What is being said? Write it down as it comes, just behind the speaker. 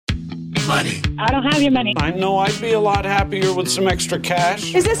money. I don't have your money. I know I'd be a lot happier with some extra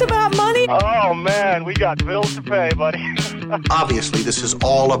cash. Is this about money? Oh, man, we got bills to pay, buddy. Obviously, this is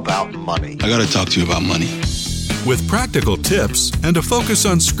all about money. I gotta talk to you about money. With practical tips and a focus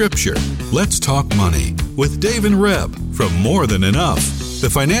on Scripture, let's talk money with Dave and Reb from More Than Enough, the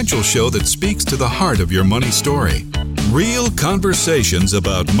financial show that speaks to the heart of your money story. Real conversations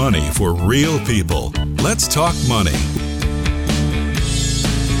about money for real people. Let's talk money.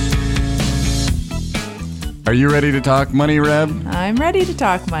 Are you ready to talk money, Reb? I'm ready to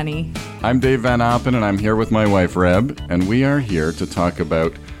talk money. I'm Dave Van Oppen, and I'm here with my wife, Reb, and we are here to talk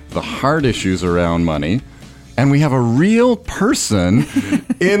about the hard issues around money. And we have a real person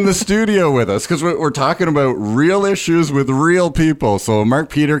in the studio with us because we're talking about real issues with real people. So Mark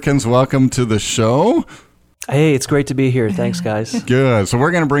Peterkins, welcome to the show. Hey, it's great to be here. Thanks, guys. Good. So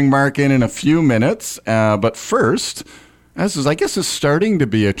we're going to bring Mark in a few minutes. But first, as is, I guess, is starting to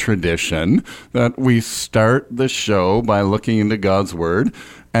be a tradition that we start the show by looking into God's Word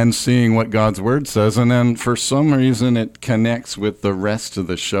and seeing what God's Word says. And then for some reason, it connects with the rest of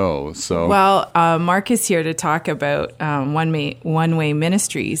the show. So, well, Mark is here to talk about one-way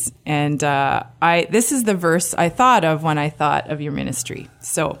ministries. And this is the verse I thought of when I thought of your ministry.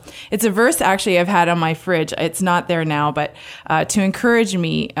 So it's a verse actually I've had on my fridge. It's not there now, but to encourage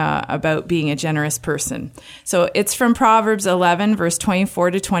me about being a generous person. So it's from Proverbs 11, verse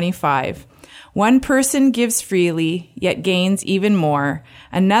 24 to 25. One person gives freely, yet gains even more.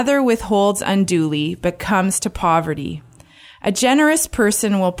 Another withholds unduly, but comes to poverty. A generous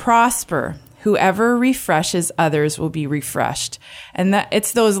person will prosper. Whoever refreshes others will be refreshed. And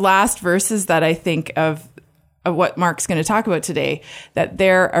it's those last verses that I think of what Mark's going to talk about today, that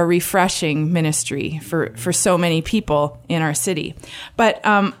they're a refreshing ministry for so many people in our city. But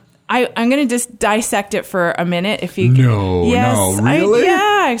I'm going to just dissect it for a minute. If you No, really?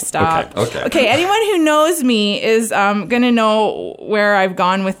 Stop. Okay. Anyone who knows me is going to know where I've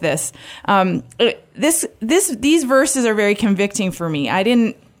gone with this. These verses are very convicting for me.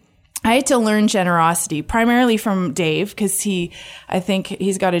 I had to learn generosity primarily from Dave because I think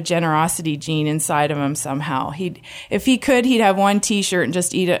he's got a generosity gene inside of him somehow. If he could, he'd have one T-shirt and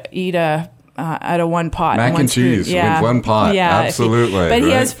just eat a out of one pot. Mac and cheese with one pot. Yeah, absolutely. But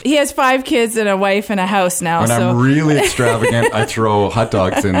he has 5 kids and a wife and a house now. When I'm really extravagant, I throw hot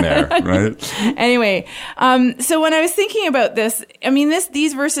dogs in there, right? Anyway, so when I was thinking about this,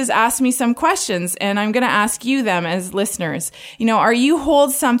 these verses ask me some questions, and I'm going to ask you them as listeners. Are you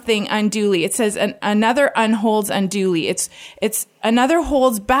hold something unduly? It says another unholds unduly. It's another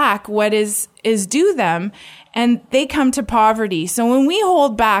holds back what is due them, and they come to poverty. So when we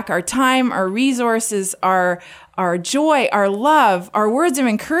hold back our time, our resources, our joy, our love, our words of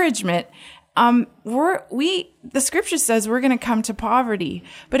encouragement, the scripture says we're going to come to poverty.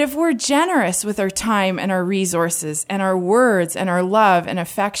 But if we're generous with our time and our resources and our words and our love and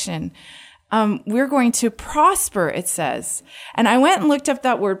affection, we're going to prosper, it says. And I went and looked up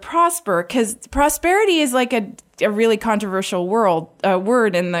that word prosper because prosperity is like a really controversial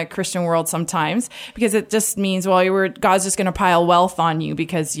word in the Christian world sometimes, because it just means, well, God's just going to pile wealth on you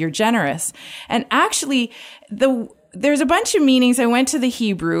because you're generous. And actually, there's a bunch of meanings. I went to the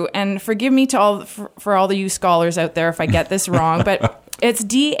Hebrew, and forgive me for all the you scholars out there if I get this wrong, but it's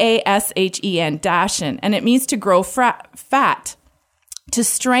dashen, dashen, and it means to grow fat, to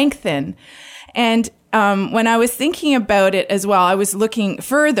strengthen. And when I was thinking about it as well, I was looking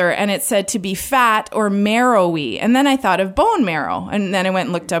further, and it said to be fat or marrowy. And then I thought of bone marrow. And then I went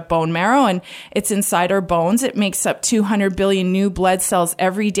and looked up bone marrow, and it's inside our bones. It makes up 200 billion new blood cells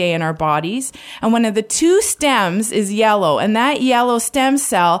every day in our bodies. And one of the 2 stems is yellow. And that yellow stem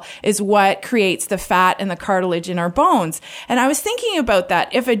cell is what creates the fat and the cartilage in our bones. And I was thinking about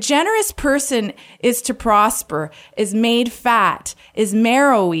that. If a generous person is to prosper, is made fat, is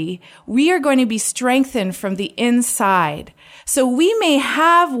marrowy, we are going to be strengthened from the inside. So we may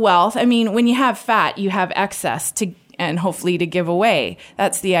have wealth. When you have fat, you have excess and hopefully to give away.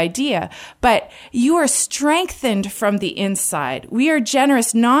 That's the idea. But you are strengthened from the inside. We are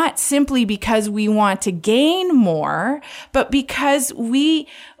generous not simply because we want to gain more, but because we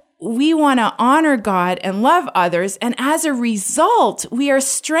want to honor God and love others. And as a result, we are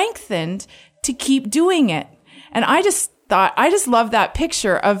strengthened to keep doing it. And I just love that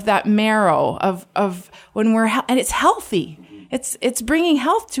picture of that marrow of when and it's healthy. it's bringing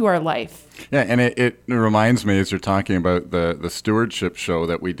health to our life. Yeah, and it reminds me, as you're talking about the stewardship show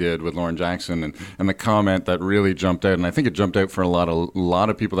that we did with Lauren Jackson, and the comment that really jumped out, and I think it jumped out for a lot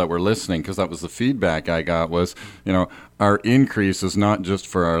of people that were listening, because that was the feedback I got was, our increase is not just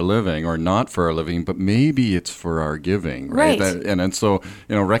for our living or not for our living, but maybe it's for our giving, right? And so,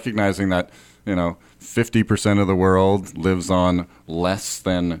 recognizing that, 50% of the world lives on less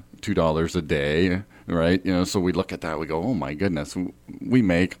than $2 a day, right? So we look at that, we go, oh my goodness, we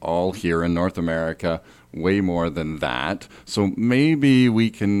make all here in North America way more than that. So maybe we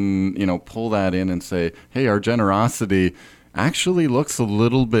can, pull that in and say, hey, our generosity actually looks a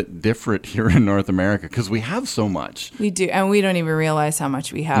little bit different here in North America because we have so much. We do, and we don't even realize how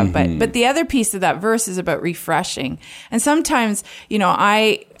much we have. But the other piece of that verse is about refreshing. And sometimes, This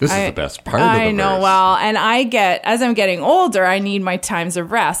is the best part of the verse. I know, well, and as I'm getting older, I need my times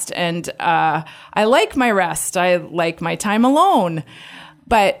of rest. And I like my rest. I like my time alone.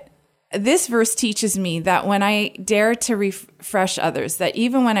 But this verse teaches me that when I dare to refresh others, that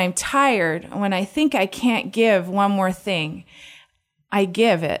even when I'm tired, when I think I can't give one more thing, I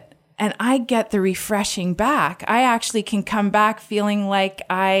give it and I get the refreshing back. I actually can come back feeling like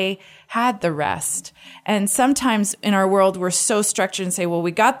I had the rest. And sometimes in our world, we're so structured and say, well,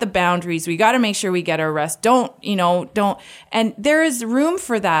 we got the boundaries. We got to make sure we get our rest. Don't. And there is room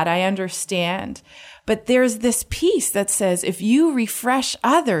for that. I understand. But there's this piece that says, if you refresh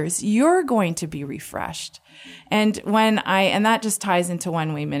others, you're going to be refreshed. And and that just ties into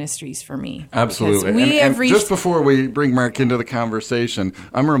One Way Ministries for me. Absolutely. And just before we bring Mark into the conversation,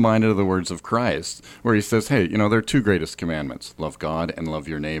 I'm reminded of the words of Christ, where he says, hey, there are two greatest commandments, love God and love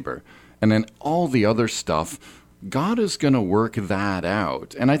your neighbor. And then all the other stuff, God is going to work that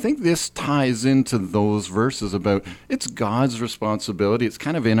out. And I think this ties into those verses about it's God's responsibility. It's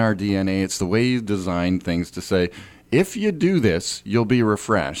kind of in our DNA. It's the way He designed things to say, if you do this, you'll be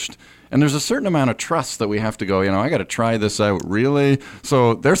refreshed. And there's a certain amount of trust that we have to go, I got to try this out, really?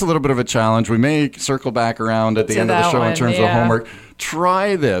 So there's a little bit of a challenge. We may circle back around at the end of the show in terms of homework.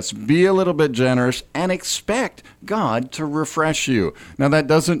 Try this. Be a little bit generous and expect God to refresh you. Now, that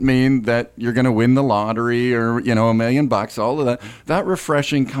doesn't mean that you're going to win the lottery or, $1 million, all of that. That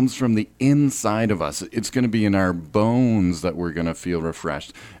refreshing comes from the inside of us. It's going to be in our bones that we're going to feel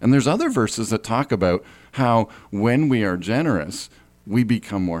refreshed. And there's other verses that talk about how when we are generous, we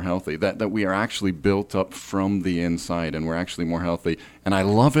become more healthy, that we are actually built up from the inside and we're actually more healthy. And I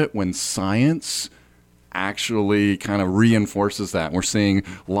love it when science actually kind of reinforces that. We're seeing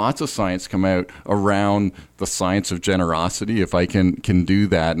lots of science come out around the science of generosity, if I can do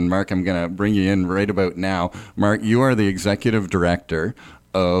that. And Mark, I'm going to bring you in right about now. Mark, you are the executive director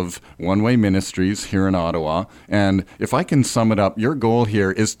of One Way Ministries here in Ottawa. And if I can sum it up, your goal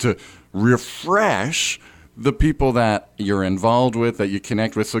here is to refresh the people that you're involved with, that you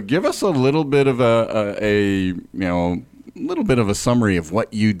connect with. So give us a little bit of a little bit of a summary of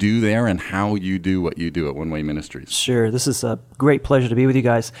what you do there and how you do what you do at One Way Ministries. Sure. This is a great pleasure to be with you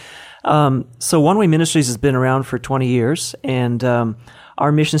guys. So One Way Ministries has been around for 20 years, and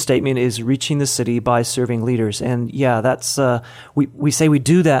our mission statement is reaching the city by serving leaders. And that's we say we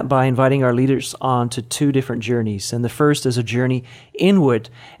do that by inviting our leaders onto two different journeys. And the first is a journey inward,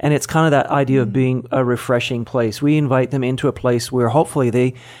 and it's kind of that idea of being a refreshing place. We invite them into a place where hopefully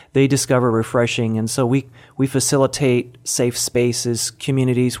they discover refreshing. And so we facilitate safe spaces,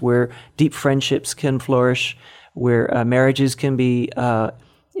 communities where deep friendships can flourish, where marriages can be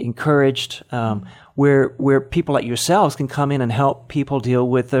encouraged, where people like yourselves can come in and help people deal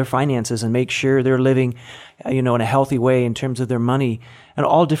with their finances and make sure they're living, in a healthy way in terms of their money and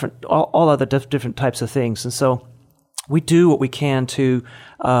all other different types of things. And so we do what we can to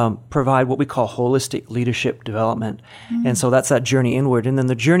provide what we call holistic leadership development. Mm-hmm. And so that's that journey inward. And then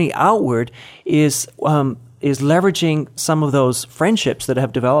the journey outward is leveraging some of those friendships that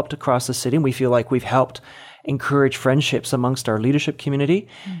have developed across the city. And we feel like we've helped encourage friendships amongst our leadership community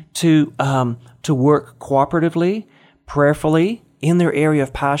to work cooperatively, prayerfully in their area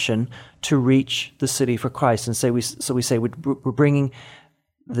of passion to reach the city for Christ. And we say we're bringing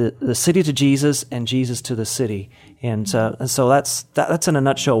the city to Jesus and Jesus to the city. And so that's in a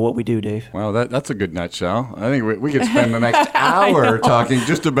nutshell what we do, Dave. Well, that's a good nutshell. I think we could spend the next hour talking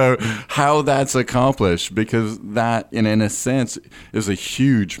just about how that's accomplished, because that, in a sense, is a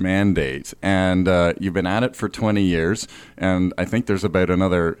huge mandate. And you've been at it for 20 years, and I think there's about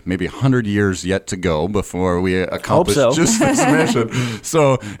another maybe 100 years yet to go before we accomplish just this mission.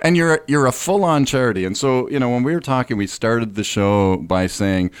 So, and you're a full-on charity. And so, when we were talking, we started the show by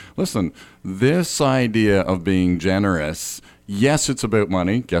saying, listen, this idea of being generous, yes, it's about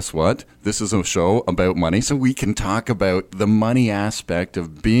money. Guess what? This is a show about money, so we can talk about the money aspect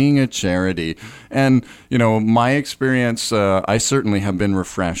of being a charity. And, my experience, I certainly have been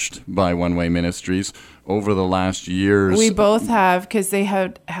refreshed by One Way Ministries over the last years. We both have, because they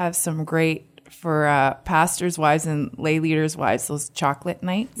have some great, for pastors' wives and lay leaders' wives, those chocolate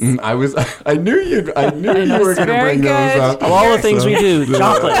nights. I knew you were going to bring those up. Of all the things we do,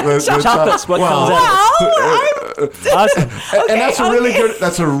 chocolate's what comes out. Awesome. And that's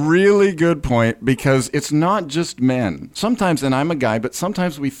a really good point, because it's not just men. Sometimes, and I'm a guy, but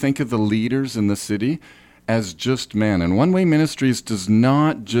sometimes we think of the leaders in the city as just men. And One Way Ministries does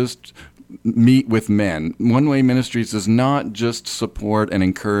not just meet with men. One Way Ministries does not just support and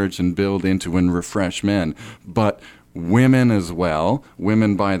encourage and build into and refresh men, but women as well,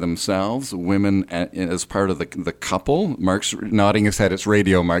 women by themselves, women as part of the couple. Mark's nodding his head. It's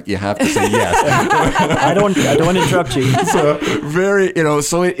radio, Mark. You have to say yes. I don't want to interrupt you.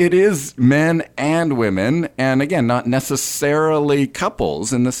 So it is men and women, and again, not necessarily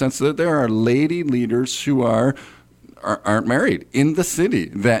couples, in the sense that there are lady leaders who aren't married in the city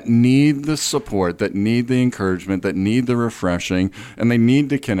that need the support, that need the encouragement, that need the refreshing, and they need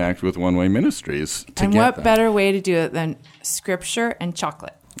to connect with One Way Ministries to and get what that. better way to do it than scripture and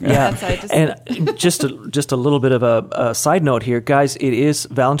chocolate? Yeah, and just a little bit of a side note here, guys. It is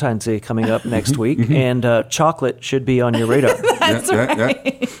Valentine's Day coming up next week, and chocolate should be on your radar. That's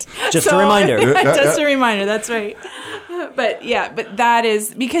right. Just a reminder. Just a reminder. That's right. But that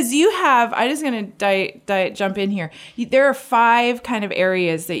is because you have. I'm just going to jump in here. There are 5 kind of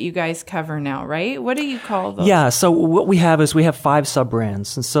areas that you guys cover now, right? What do you call those? Yeah. So what we have is 5 sub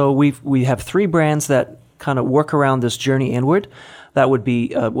brands, and so we have 3 brands that kind of work around this journey inward. That would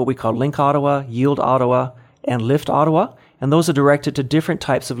be what we call Link Ottawa, Yield Ottawa, and Lift Ottawa. And those are directed to different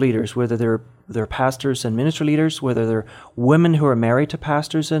types of leaders, whether they're pastors and ministry leaders, whether they're women who are married to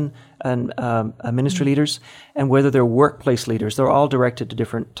pastors and ministry leaders, and whether they're workplace leaders. They're all directed to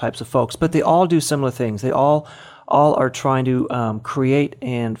different types of folks, but they all do similar things. They all are trying to create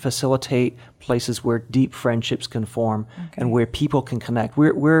and facilitate places where deep friendships can form and where people can connect.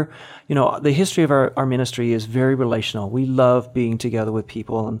 We're the history of our ministry is very relational. We love being together with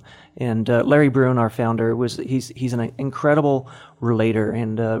people, and Larry Brune, our founder, he's an incredible relator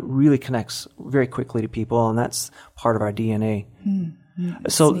and really connects very quickly to people, and that's part of our DNA.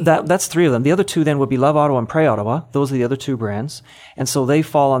 So that's 3 of them. The other 2 then would be Love Ottawa and Pray Ottawa. Those are the other 2 brands. And so they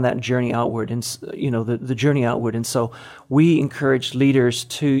fall on that journey outward and, the journey outward. And so we encourage leaders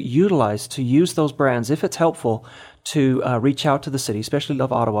to use those brands, if it's helpful, to reach out to the city, especially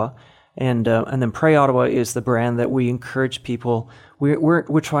Love Ottawa. And then Pray Ottawa is the brand that we encourage people.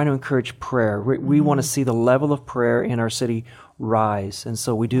 We're trying to encourage prayer. We want to see the level of prayer in our city rise. And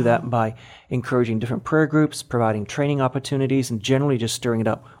so we do that by encouraging different prayer groups, providing training opportunities, and generally just stirring it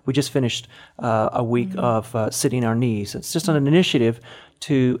up. We just finished a week of Sitting our Knees. It's just an initiative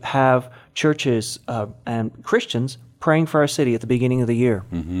to have churches and Christians praying for our city at the beginning of the year.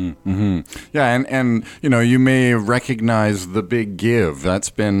 Yeah, and you may recognize the Big Give.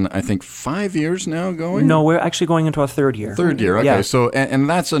 That's been, I think, 5 years now going? No, we're actually going into our 3rd year. 3rd year, okay. Yeah. So, and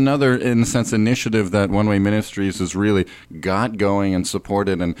that's another, in a sense, initiative that One Way Ministries has really got going and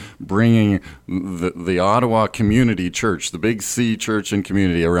supported, and bringing the Ottawa Community Church, the Big C Church and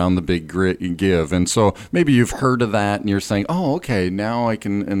community, around the Big Give. And so maybe you've heard of that and you're saying, oh, okay, now I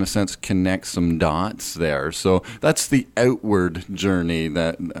can, in a sense, connect some dots there. So that's the outward journey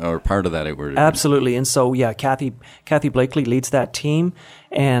or part of that outward journey. Absolutely. And so, Kathy Blakely leads that team.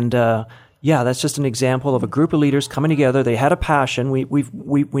 And, that's just an example of a group of leaders coming together. They had a passion.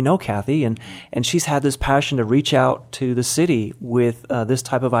 We know Kathy, and she's had this passion to reach out to the city with this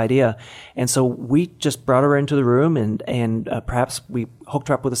type of idea. And so we just brought her into the room, and perhaps we hooked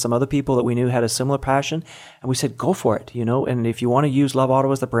her up with some other people that we knew had a similar passion. And we said, go for it, and if you want to use Love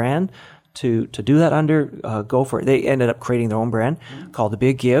Ottawa as the brand, to do that under, go for it. They ended up creating their own brand called The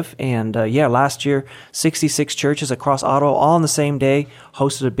Big Give. And last year, 66 churches across Ottawa, all on the same day,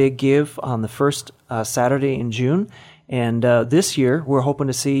 hosted a Big Give on the first Saturday in June. And this year, we're hoping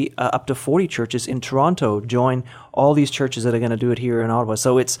to see up to 40 churches in Toronto join all these churches that are going to do it here in Ottawa.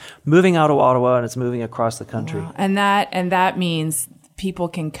 So it's moving out of Ottawa, and it's moving across the country. Wow. And that means people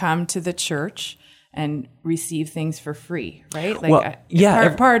can come to the church and receive things for free, right?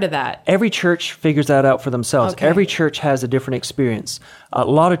 Part of that. Every church figures that out for themselves. Okay. Every church has a different experience. A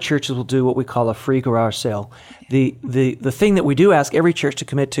lot of churches will do what we call a free garage sale. The thing that we do ask every church to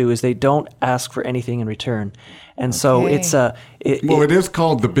commit to is they don't ask for anything in return. And so it's it is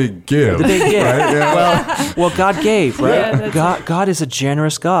called the big give. The big give. Right? Yeah. Well, God gave, right? Yeah, God is a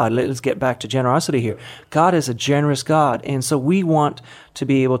generous God. Let's get back to generosity here. God is a generous God, and so we want to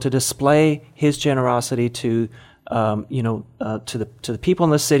be able to display His generosity to the people in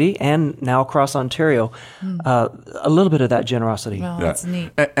the city and now across Ontario, a little bit of that generosity. Well, that's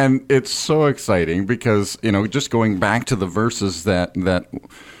neat. And it's so exciting because, just going back to the verses that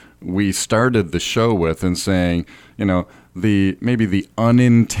we started the show with and saying, maybe the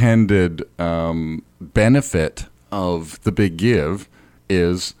unintended benefit of the big give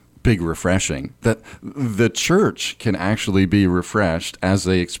is big refreshing, that the church can actually be refreshed as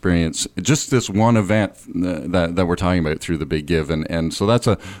they experience just this one event that we're talking about through the big give, and so that's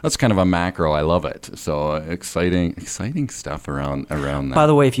kind of a macro. I love it. So exciting stuff around that. By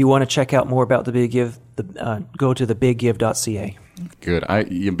the way, if you want to check out more about the big give, go to thebiggive.ca. Good.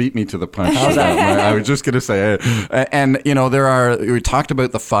 You beat me to the punch. I was just going to say, and we talked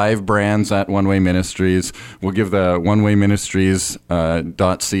about the 5 brands at One Way Ministries. We'll give the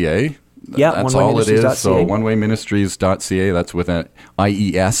onewayministries.ca. Yeah, that's all it is. So onewayministries.ca. That's with an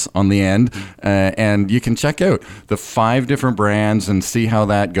IES on the end, and you can check out the 5 different brands and see how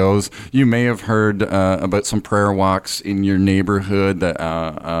that goes. You may have heard about some prayer walks in your neighborhood. That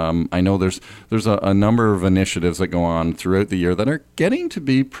I know there's a number of initiatives that go on throughout the year that are getting to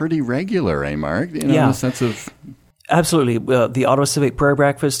be pretty regular, Mark? In the sense of. Absolutely. The Ottawa Civic Prayer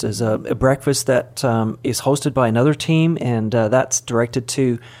Breakfast is a breakfast that is hosted by another team, and that's directed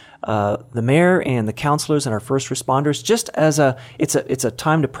to the mayor and the councillors and our first responders. Just as it's a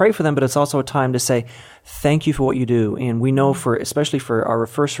time to pray for them, but it's also a time to say thank you for what you do. And we know especially for our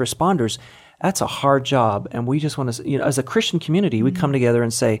first responders, that's a hard job, and we just want to, as a Christian community, we come together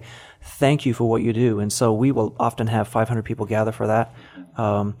and say thank you for what you do. And so we will often have 500 people gather for that.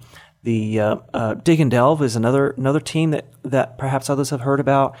 The Dig and Delve is another team that perhaps others have heard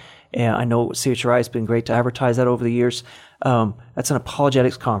about. And I know CHRI has been great to advertise that over the years. That's an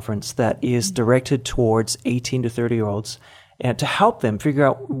apologetics conference that is directed towards 18 to 30-year-olds and to help them figure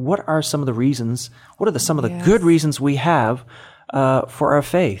out what are some of the good reasons we have for our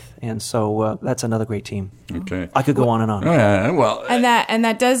faith. And so that's another great team. Okay. I could go on and on. Well, And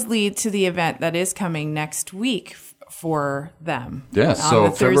that does lead to the event that is coming next week for them. Yes, so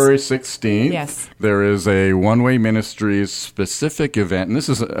February 16th, yes. There is a One Way Ministries specific event, and this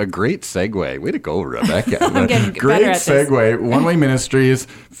is a great segue. Way to go, Rebecca. I'm getting great better at this. segue. One Way Ministries,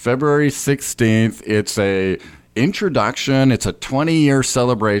 February 16th. It's a introduction. It's a 20-year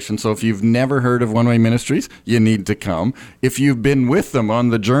celebration. So if you've never heard of One Way Ministries, you need to come. If you've been with them on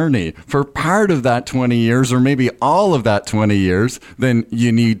the journey for part of that 20 years or maybe all of that 20 years, then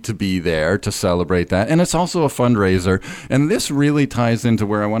you need to be there to celebrate that. And it's also a fundraiser. And this really ties into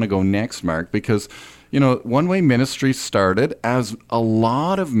where I want to go next, Mark, because One Way Ministries started as a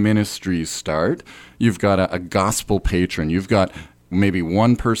lot of ministries start. You've got a gospel patron. You've got maybe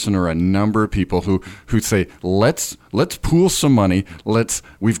one person or a number of people who say, let's pool some money.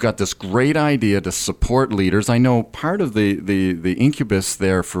 We've got this great idea to support leaders. I know part of the incubus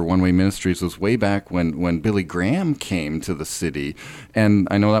there for One Way Ministries was way back when Billy Graham came to the city. And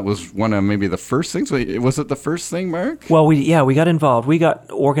I know that was one of maybe the first things. Was it the first thing, Mark? Well, we got involved. We got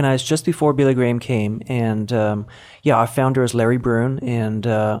organized just before Billy Graham came. And our founder is Larry Brune. And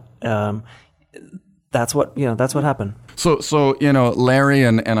that's what happened. So Larry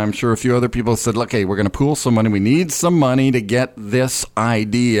and I'm sure a few other people said, look, hey, we're going to pool some money. We need some money to get this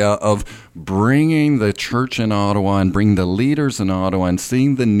idea of bringing the church in Ottawa and bring the leaders in Ottawa and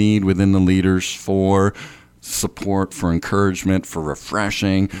seeing the need within the leaders for support, for encouragement, for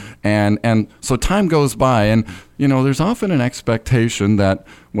refreshing. And so time goes by and, there's often an expectation that,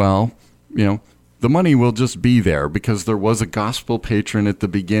 the money will just be there because there was a gospel patron at the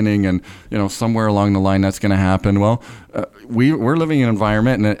beginning and, somewhere along the line that's going to happen. Well, we're living in an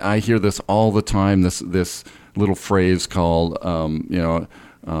environment, and I hear this all the time, this little phrase called,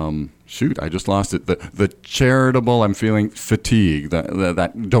 I just lost it. The charitable, I'm feeling fatigue,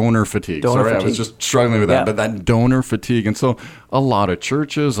 that donor fatigue. Sorry, I was just struggling with that, but that donor fatigue. And so a lot of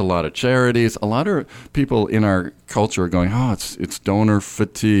churches, a lot of charities, a lot of people in our culture are going, it's donor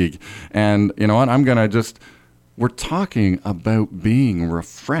fatigue. And you know what? We're talking about being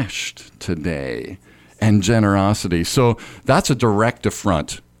refreshed today and generosity. So that's a direct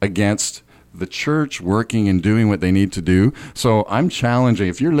affront against the church working and doing what they need to do. So I'm challenging.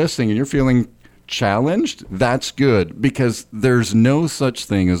 If you're listening and you're feeling challenged, that's good, because there's no such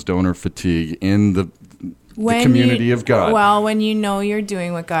thing as donor fatigue in the the community of God. Well, when you know you're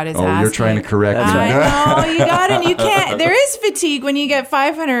doing what God is asking. You're trying to correct me. I know, you got it. You can't. There is fatigue when you get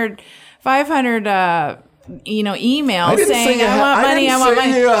 500 emails saying, I want money, I want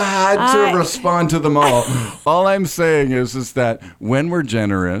money. You had to respond to them all. All I'm saying is that when we're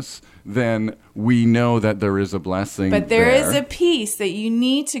generous, then we know that there is a blessing. But there is a piece that you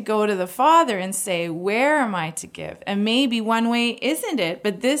need to go to the Father and say, where am I to give? And maybe one way isn't it,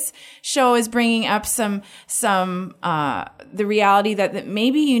 but this show is bringing up some the reality that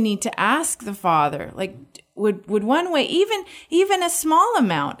maybe you need to ask the Father, like, would one way, even a small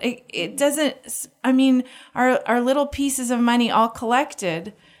amount, it doesn't, I mean, our little pieces of money all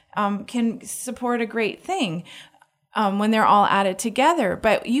collected can support a great thing. When they're all added together.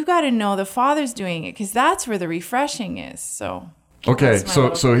 But you got to know the Father's doing it, because that's where the refreshing is. So okay,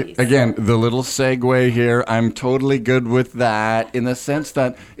 so again, the little segue here, I'm totally good with that in the sense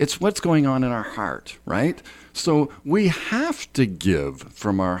that it's what's going on in our heart, right? So we have to give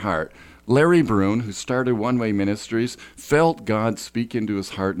from our heart. Larry Brune, who started One Way Ministries, felt God speak into his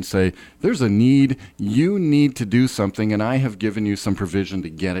heart and say, there's a need, you need to do something, and I have given you some provision to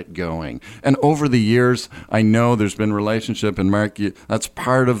get it going. And over the years, I know there's been relationship, and Mark, that's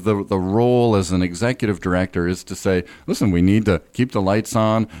part of the role as an executive director, is to say, listen, we need to keep the lights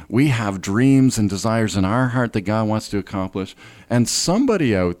on. We have dreams and desires in our heart that God wants to accomplish. And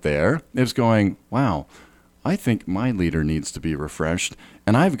somebody out there is going, wow, I think my leader needs to be refreshed,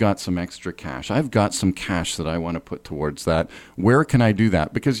 and I've got some extra cash. I've got some cash that I want to put towards that. Where can I do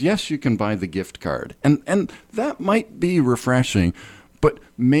that? Because yes, you can buy the gift card, and that might be refreshing, but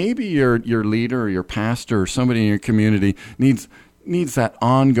maybe your leader or your pastor or somebody in your community needs that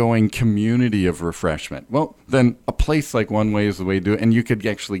ongoing community of refreshment. Well, then a place like One Way is the way to do it, and you could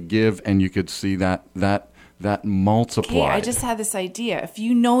actually give, and you could see that multiplied. Okay, I just had this idea. If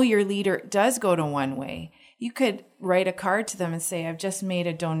you know your leader does go to One Way, you could write a card to them and say, I've just made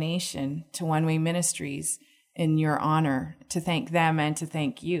a donation to One Way Ministries in your honor, to thank them and to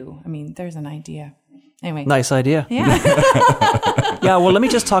thank you. I mean, there's an idea. Anyway. Nice idea. Yeah. Yeah, well, let me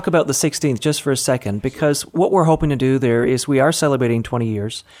just talk about the 16th just for a second, because what we're hoping to do there is we are celebrating 20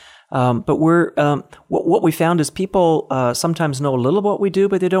 years. But we're what we found is people sometimes know a little what we do,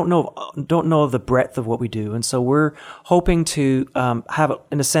 but they don't know of the breadth of what we do. And so we're hoping to have,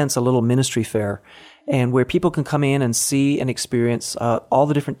 in a sense, a little ministry fair, and where people can come in and see and experience all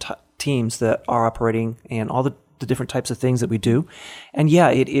the different teams that are operating and all the different types of things that we do. And yeah,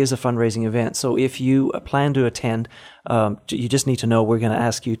 it is a fundraising event. So if you plan to attend, you just need to know we're going to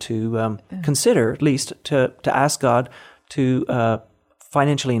ask you to consider, at least, to ask God to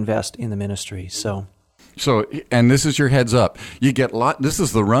financially invest in the ministry. So, and this is your heads up. You get this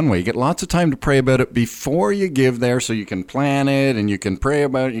is the runway. You get lots of time to pray about it before you give there, so you can plan it and you can pray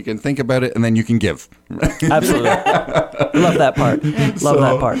about it, you can think about it, and then you can give. Absolutely. Love that part. Love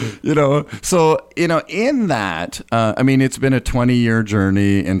that part. In that, I mean, it's been a 20-year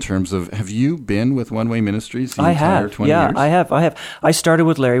journey in terms of, have you been with One Way Ministries the entire 20 years? I have. I started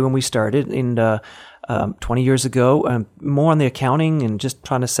with Larry when we started in 20 years ago, more on the accounting and just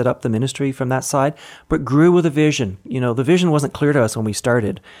trying to set up the ministry from that side, but grew with a vision. You know, the vision wasn't clear to us when we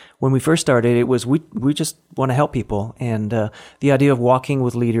started. When we first started, it was we just want to help people. And the idea of walking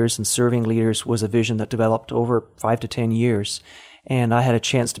with leaders and serving leaders was a vision that developed over 5 to 10 years. And I had a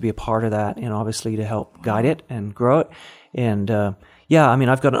chance to be a part of that, and obviously to help guide it and grow it. And yeah, I mean,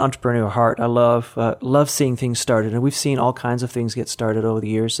 I've got an entrepreneurial heart. I love seeing things started, and we've seen all kinds of things get started over the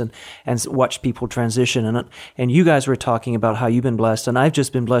years, and watched people transition. And you guys were talking about how you've been blessed, and I've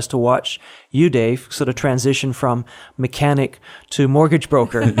just been blessed to watch you, Dave, sort of transition from mechanic to mortgage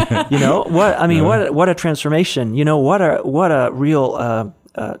broker. You know what? I mean, what a transformation. You know, what a real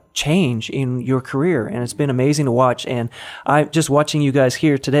change in your career, and it's been amazing to watch. And I just watching you guys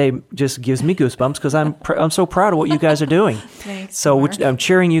here today just gives me goosebumps, because I'm so proud of what you guys are doing. Thanks, so I'm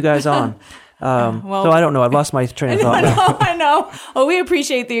cheering you guys on. So I don't know. I've lost my train of thought. I know. Well, we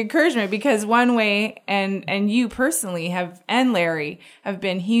appreciate the encouragement, because One Way and you personally and Larry have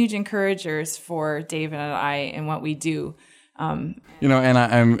been huge encouragers for David and I in what we do. And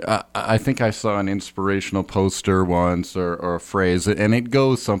I think I saw an inspirational poster once or a phrase, and it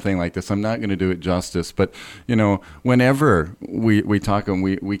goes something like this. I'm not going to do it justice, but, whenever we talk and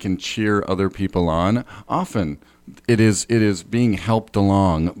we can cheer other people on, often it is being helped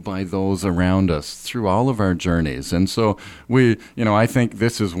along by those around us through all of our journeys. And so I think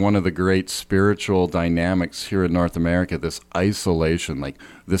this is one of the great spiritual dynamics here in North America, this isolation, like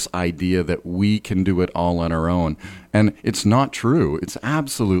this idea that we can do it all on our own. And it's not true. It's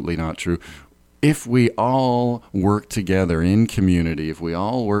absolutely not true. if we all work together in community, if we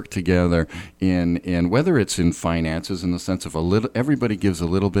all work together in whether it's in finances, in the sense of everybody gives a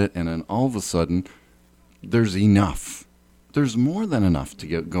little bit, and then all of a sudden there's enough. There's more than enough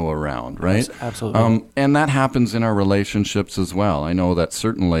to go around, right? Absolutely. And that happens in our relationships as well. I know that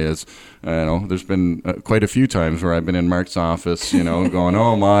certainly is, there's been quite a few times where I've been in Mark's office, going,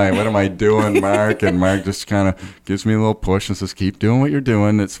 oh my, what am I doing, Mark? And Mark just kind of gives me a little push and says, keep doing what you're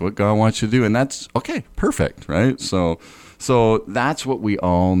doing. It's what God wants you to do. And that's, okay, perfect, right? So that's what we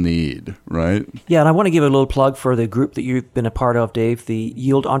all need, right? Yeah, and I want to give a little plug for the group that you've been a part of, Dave, the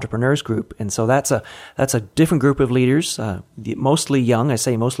Yield Entrepreneurs Group. And so that's a different group of leaders, mostly young. I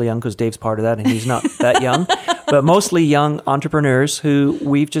say mostly young because Dave's part of that, and he's not that young, but mostly young entrepreneurs who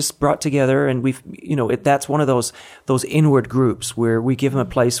we've just brought together, and that's one of those inward groups where we give them a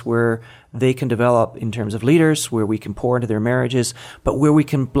place where they can develop in terms of leaders, where we can pour into their marriages, but where we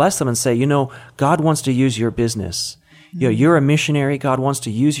can bless them and say, God wants to use your business. You're a missionary. God wants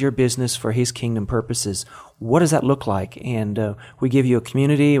to use your business for His kingdom purposes. What does that look like? And we give you a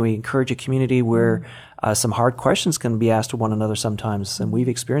community. We encourage a community where some hard questions can be asked of one another sometimes, and we've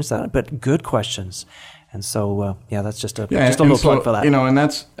experienced that. But good questions. And so, that's just a little plug for that. And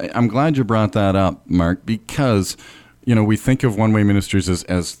I'm glad you brought that up, Mark, because we think of One Way Ministries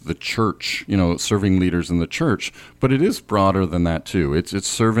as the church, serving leaders in the church, but it is broader than that too. It's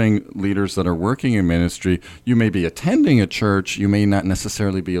serving leaders that are working in ministry. You may be attending a church, you may not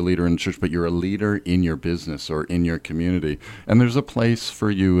necessarily be a leader in church, but you're a leader in your business or in your community. And there's a place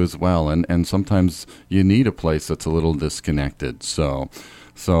for you as well. And sometimes you need a place that's a little disconnected. So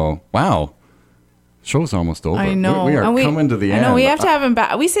wow. Show's almost over. I know. We are coming to the end. I know. We have to have him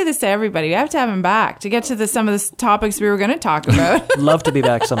back. We say this to everybody. We have to have him back to get to some of the topics we were going to talk about. Love to be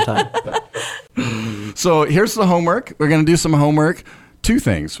back sometime. So here's the homework. We're going to do some homework. 2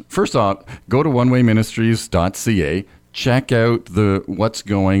 things. First off, go to onewayministries.ca. Check out what's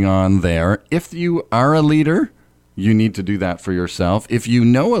going on there. If you are a leader, you need to do that for yourself. If you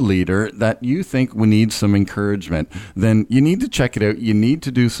know a leader that you think will need some encouragement, then you need to check it out. You need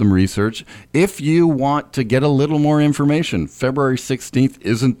to do some research. If you want to get a little more information, February 16th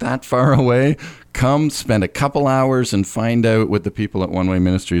isn't that far away. Come spend a couple hours and find out what the people at One Way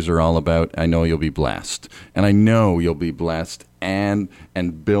Ministries are all about. I know you'll be blessed. And I know you'll be blessed and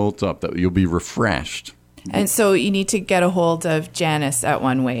built up, that you'll be refreshed. And so you need to get a hold of Janice at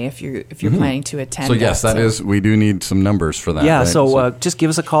One Way if you're planning to attend. So yes, we do need some numbers for that. Yeah, right? so just give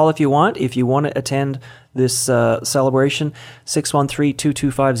us a call if you want. If you want to attend this celebration,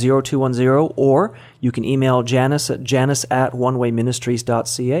 613-225-0210, or you can email Janice at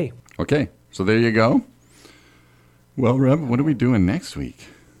onewayministries.ca. Okay, so there you go. Well, Reb, what are we doing next week?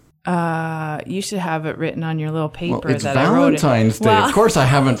 You should have it written on your little paper it's that I wrote. Valentine's Day. Well, of course, I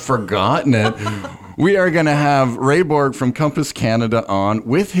haven't forgotten it. We are going to have Ray Borg from Compass Canada on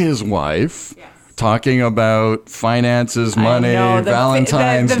with his wife, talking about finances, money,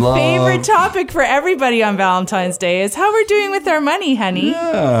 Valentine's love. The favorite topic for everybody on Valentine's Day is how we're doing with our money, honey.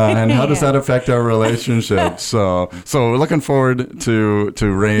 Yeah, and how does that affect our relationship? So we're looking forward to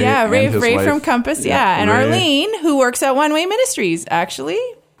Ray. Yeah, and Ray his wife. From Compass. Yeah, and Ray. Arlene, who works at One Way Ministries, actually.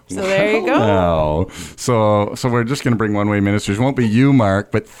 So there you go. Wow. So we're just going to bring One Way Ministries. It won't be you, Mark,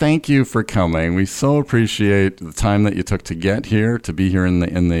 but thank you for coming. We so appreciate the time that you took to get here, to be here in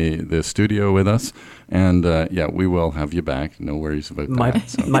the studio with us. And we will have you back. No worries about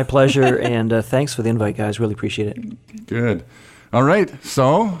that. My pleasure, and thanks for the invite, guys. Really appreciate it. Good. All right.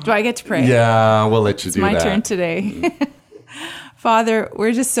 So do I get to pray? Yeah, we'll let you do that. It's my turn today. Father,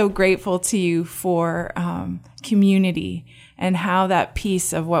 we're just so grateful to you for community, and how that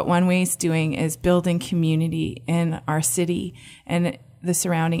piece of what One Way is doing is building community in our city and the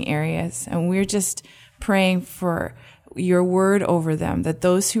surrounding areas. And we're just praying for your word over them, that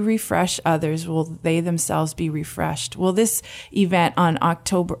those who refresh others, will they themselves be refreshed. Will this event on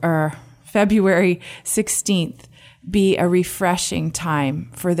February 16th be a refreshing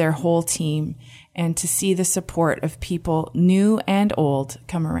time for their whole team, and to see the support of people new and old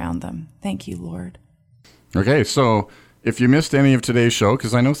come around them. Thank you, Lord. Okay, so if you missed any of today's show,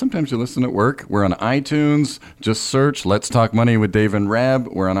 because I know sometimes you listen at work, we're on iTunes. Just search Let's Talk Money with Dave and Reb.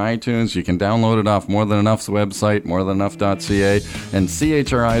 We're on iTunes. You can download it off More Than Enough's website, morethanenough.ca, and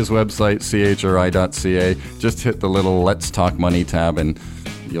CHRI's website, chri.ca. Just hit the little Let's Talk Money tab and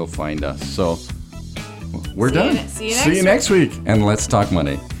you'll find us. So we're done. See you next week, and Let's Talk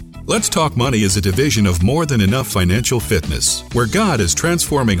Money. Let's Talk Money is a division of More Than Enough Financial Fitness, where God is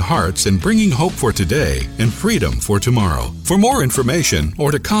transforming hearts and bringing hope for today and freedom for tomorrow. For more information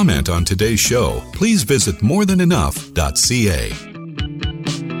or to comment on today's show, please visit morethanenough.ca.